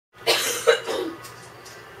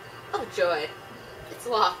joy. It's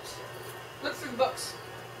locked. Look through the books.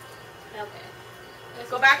 Okay. Let's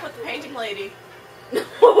go back with the painting lady.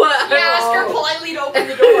 What? Yeah, ask her politely to open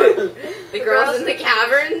the door. The girls in the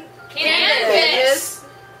cavern? Canvas!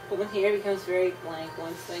 But when the air becomes very blank,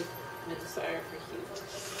 once like the desire for human.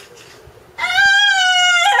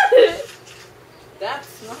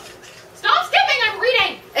 That's not. Stop skipping! I'm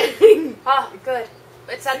reading! Ah, good.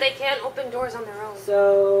 It said they can't open doors on their own.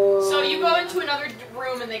 So you go into another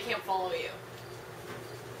room and they can't follow you.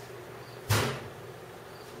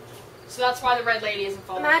 So that's why the red lady isn't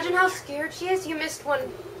following Imagine you. how scared she is. You missed one.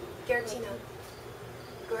 Gertina.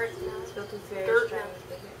 Gertina.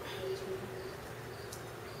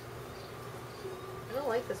 I don't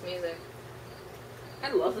like this music.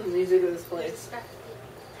 I love the music of this place.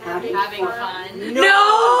 Having fun. No!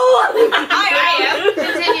 I am.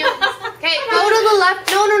 Continue. Okay, go to the left.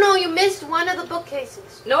 No. You missed one of the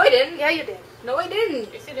bookcases. No, I didn't. Yeah, you did. No, I didn't.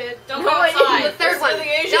 Yes, you did. Don't No, go I didn't. outside. The third one. There's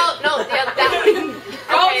nothing Asian. No, that one. Go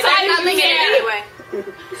Okay, outside there's if nothing you in it can. anyway.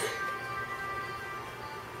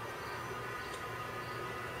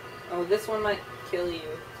 Oh, this one might kill you.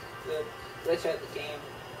 The glitch out the game.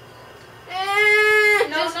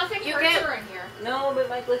 No, Just- nothing you hurts can't- her in here. No, but it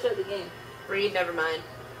might glitch out the game. Read, never mind.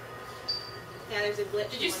 Yeah, there's a glitch.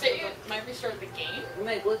 Did you say it might restart the game? It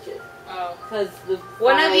might glitch it. Oh. Because the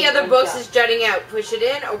One of the files other won't books stop. is jutting out. Push it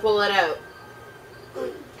in or pull it out. Pull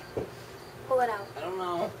it out. I don't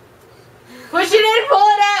know. Push it in, pull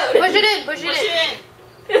it out! Push it in. Push Push it in.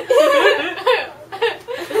 it in.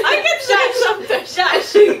 I get shush.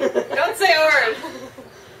 Shush. Don't say a word.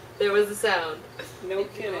 There was a sound. No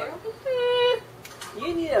kidding.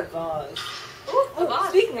 You need a vase. Ooh, a Oh, boss.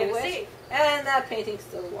 speaking of Gonna which, see. and that painting's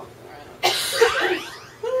still walking around.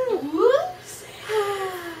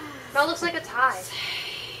 That looks like a tie.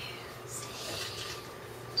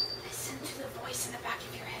 Listen to the voice in the back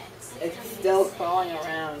of your head. It's still crawling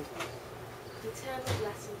around.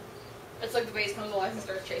 It's like the base comes alive and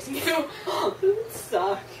starts chasing you. It would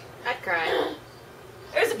suck. I'd cry.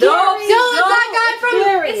 There's a No, Garry. it's that guy from.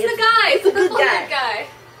 Garry. It's the guy. It's the good good guy. guy.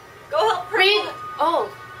 Go help Read. Purple. Oh.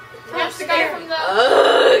 That's the guy from the.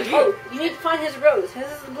 Ugh! Oh, you need to find his rose. His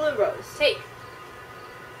is the blue rose. Take.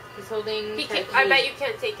 He's holding. He that can't, I key. bet you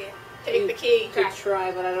can't take it. Take the key. You could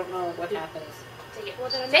try, but I don't know what happens. Take it. Well,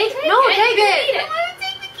 then Take it. No, take it. I want to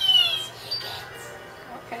take the keys.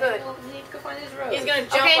 Okay, Good. well, you need to go find his rose. He's gonna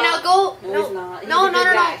jump Okay, now up. go. No, he's not. He's No, a no, good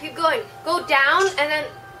no, guy. no. Keep going. Go down and then.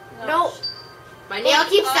 No. My nail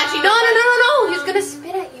keeps touching. No. He's gonna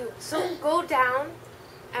spit at you. So go down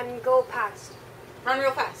and go past. Run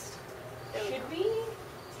real fast. Should we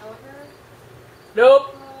tell her?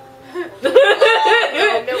 Nope.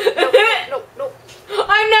 No.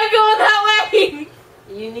 I'm not going that way.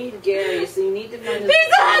 You need Garry, so you need to find his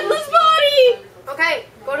There's a headless body. Okay,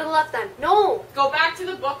 go to the left then. No. Go back to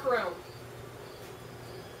the book room.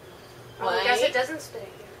 Oh, I guess it doesn't spit at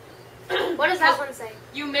you. What does that one say?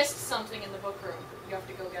 You missed something in the book room. You have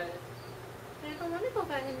to go get it. I don't want to go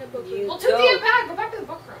back in the book. You Well, took go. the bag. Go back to the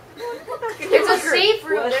book room. It's a safe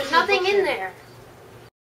room. What's There's the nothing book in room? there.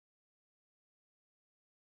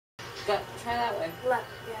 Try that way. Left,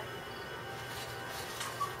 yeah.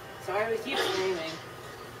 Sorry, we keep screaming.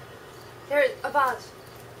 There's a vase.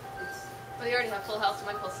 It's, Well, you already have full health, so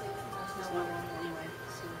might as well save it. it's not wrong anyway.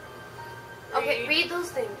 So, Okay, read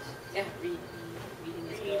those things. yeah, reading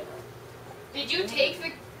is good. Did you take the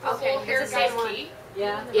Okay, whole it's hair the same guy's one. key?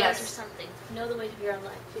 Yeah. Or Yes. something. Know the way to your own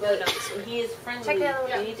life. You But know this one. he is friendly. Check the other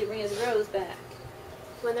one. You need to bring his rose back.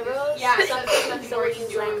 When the rose. Yeah, so something that's something someone where you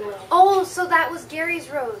is do lying it. low. Oh, so that was Gary's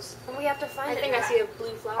rose. And we have to find I it. think I see a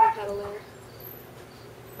blue flower petal there.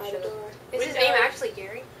 By the door. Is his name actually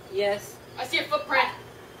Garry? Yes. I see a footprint.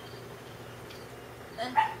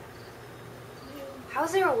 How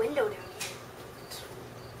is there a window down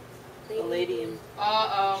here? The lady in.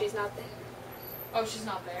 Uh-oh. She's not there. Oh, she's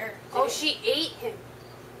not there. Oh, she ate him.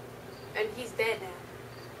 And he's dead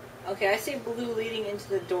now. Okay, I see blue leading into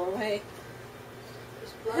the doorway.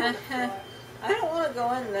 There's blood on the floor. I don't want to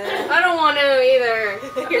go in there. I don't want to either.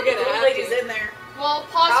 You're gonna The have lady's to. in there. Well,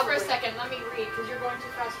 pause for Probably. a second. Let me read, because you're going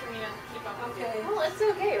too fast for me to keep up with you. Okay. Well, it's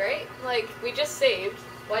okay, right? Like, we just saved.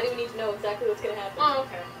 Why do we need to know exactly what's gonna happen? Oh,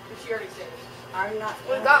 okay. She already saved. I'm not.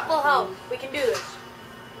 We've got full health. We can do this.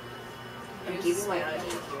 I'm keeping my eyes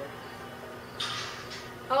here.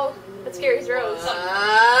 Oh, that's Gary's rose.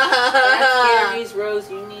 That's Gary's rose.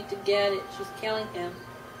 You need to get it. She's killing him.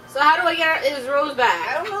 So how do I get his rose I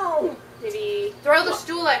back? don't know. Maybe Throw the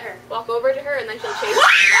stool at her. walk over to her and then she'll chase.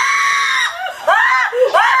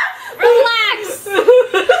 Relax.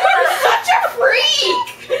 You're such a freak!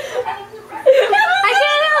 I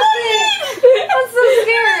can't help it. I'm so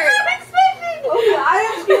scared.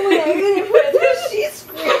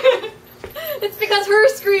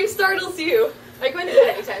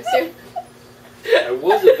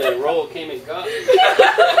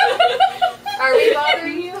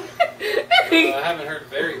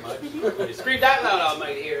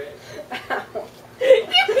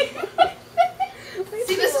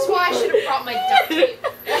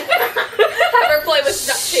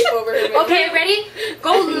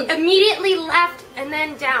 immediately left and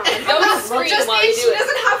then down. Don't scream Just while means you she do it.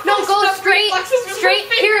 doesn't have No, fast go enough straight, reflexes with straight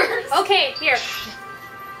her here. fingers. Okay, here.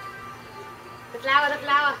 The flower, the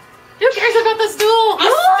flower. Who cares about the stool? A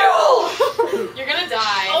stool! You're gonna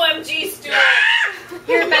die. OMG stool.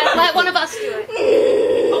 Here, Ben, let one of us do it.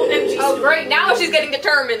 OMG stool. Oh, great. Now she's getting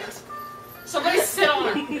determined. Somebody sit on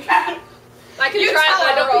her. I can You try, tell but I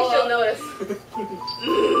her, don't think Rolo. she'll notice.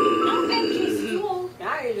 OMG stool.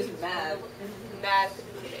 Now you're just mad. Mad.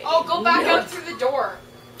 Oh, go back out through the door.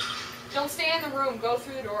 Don't stay in the room. Go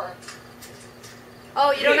through the door.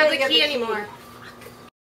 Oh, you don't have the Get the key key. anymore.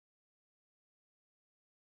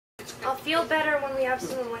 I'll feel better when we have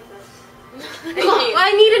someone with us.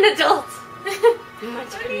 I need an adult.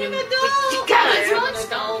 I need an adult. Guys. You're an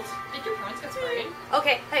adult. Did your parents get sprayed?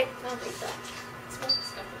 Okay, hey. I don't think so. Smells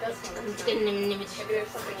disgusting. It does smell like that. Maybe Maybe there's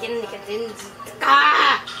something else.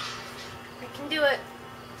 Ah! I can do it.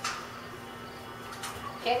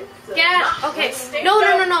 Yeah. Okay. No.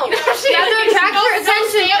 You have to attract her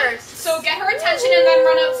attention first. So get her attention and then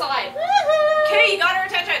run outside. Okay, you got her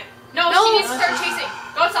attention. No, No. she needs to start chasing.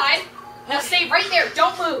 Go outside. Now stay right there.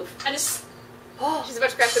 Don't move. And just Oh. She's about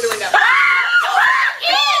to crash through the window.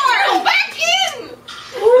 Go back in.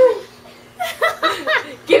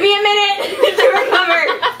 Give me a minute to recover.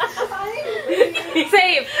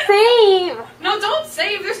 Save. Save. No, don't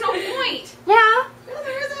save. There's no point. Yeah. No,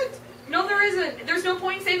 there isn't. No, there isn't. There's no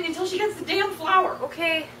point in saving until she gets the damn flower.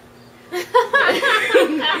 Okay. Here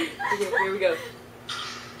we go.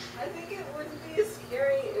 I think it wouldn't be as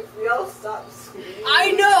scary if we all stopped screaming.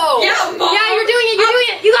 I know! Yeah, Mom. Yeah, you're doing it. You're doing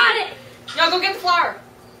it. You got it. Now go get the flower.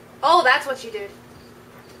 Oh, that's what you did.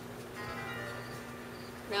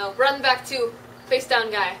 Now run back to face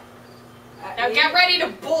down guy. Now get ready to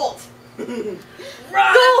bolt.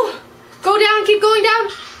 Go. Go down. Keep going down.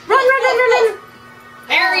 Run.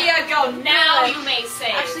 There you go. Now you may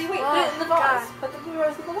save. Actually, wait, Oh, put it in the vase. God. Put the blue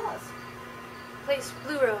rose in the vase. Place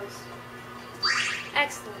blue rose.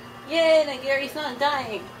 Excellent. Yay, now Gary's not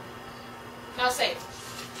dying. Now save.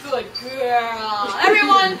 Good girl.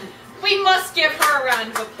 Everyone, we must give her a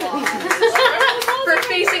round of applause. For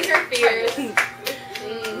facing her fears.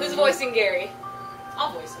 Who's voicing Garry?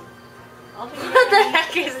 I'll voice him. What the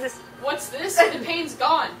heck is this? What's this? The pain's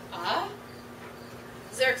gone.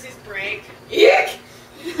 Xerxes break. Yick!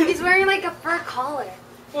 He's wearing like a fur collar.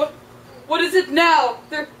 What is it now?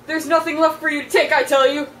 There's nothing left for you to take, I tell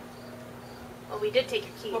you. Well, we did take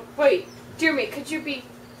your key. Wait, dear me, could you be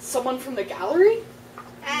someone from the gallery?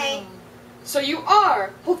 Hey. So you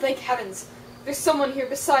are! Oh, thank heavens. There's someone here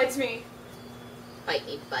besides me. Bite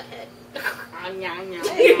me, butthead.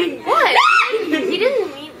 What? He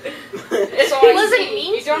didn't mean. So He I wasn't see,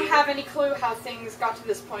 mean you to don't you. have any clue how things got to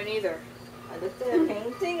this point either. I looked at a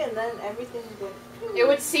painting and then everything went. It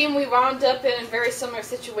would seem we wound up in very similar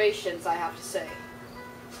situations, I have to say.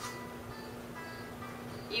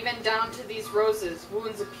 Even down to these roses,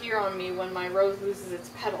 wounds appear on me when my rose loses its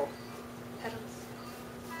petal. Petals.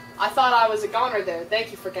 I thought I was a goner there.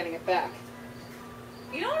 Thank you for getting it back.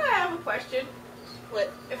 You know what? I have a question.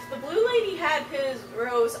 What? If the blue lady had his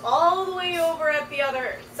rose all the way over at the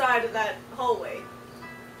other side of that hallway,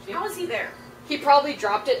 how was he there? He probably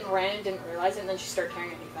dropped it and ran and didn't realize it, and then she started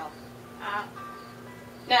carrying it and he fell.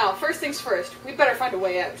 Now, first things first, we better find a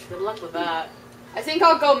way out. Good luck with that. I think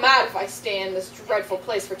I'll go mad if I stay in this dreadful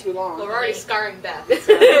place for too long. Well, we're already scarring Beth.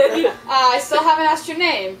 I still haven't asked your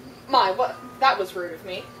name. My, what? That was rude of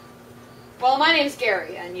me. Well, my name's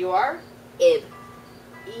Garry, and you are? Ib.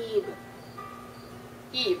 Ebe.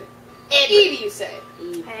 Ebe. Ib. Ebe, you say?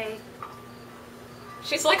 Ebe. Hey.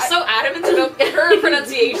 She's like so adamant about her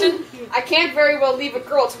pronunciation. I can't very well leave a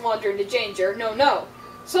girl to wander into danger. No, no.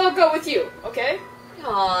 So I'll go with you, okay?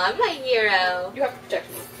 Aw, my hero. You have to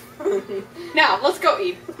protect me. Now, let's go,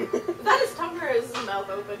 Ebe. That his tongue or his mouth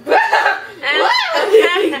open?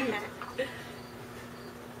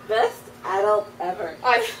 Best adult ever.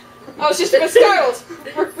 I was just a bit startled.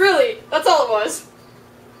 Really, that's all it was.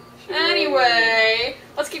 Anyway,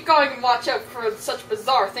 let's keep going and watch out for such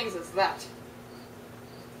bizarre things as that.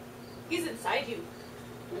 He's inside you.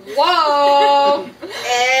 Whoa!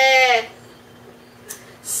 Eh.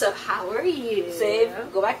 So how are you? Save.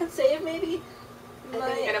 Go back and save, maybe? I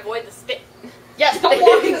think you can avoid the spit. Yes, don't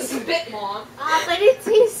walk in the spit, Mom. Ah, but it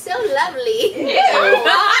tastes so lovely. Ew!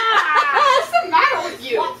 What's the matter with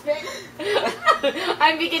you?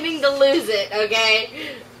 I'm beginning to lose it,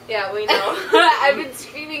 okay? Yeah, we know. I've been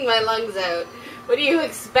screaming my lungs out. What do you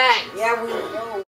expect? Yeah, we know.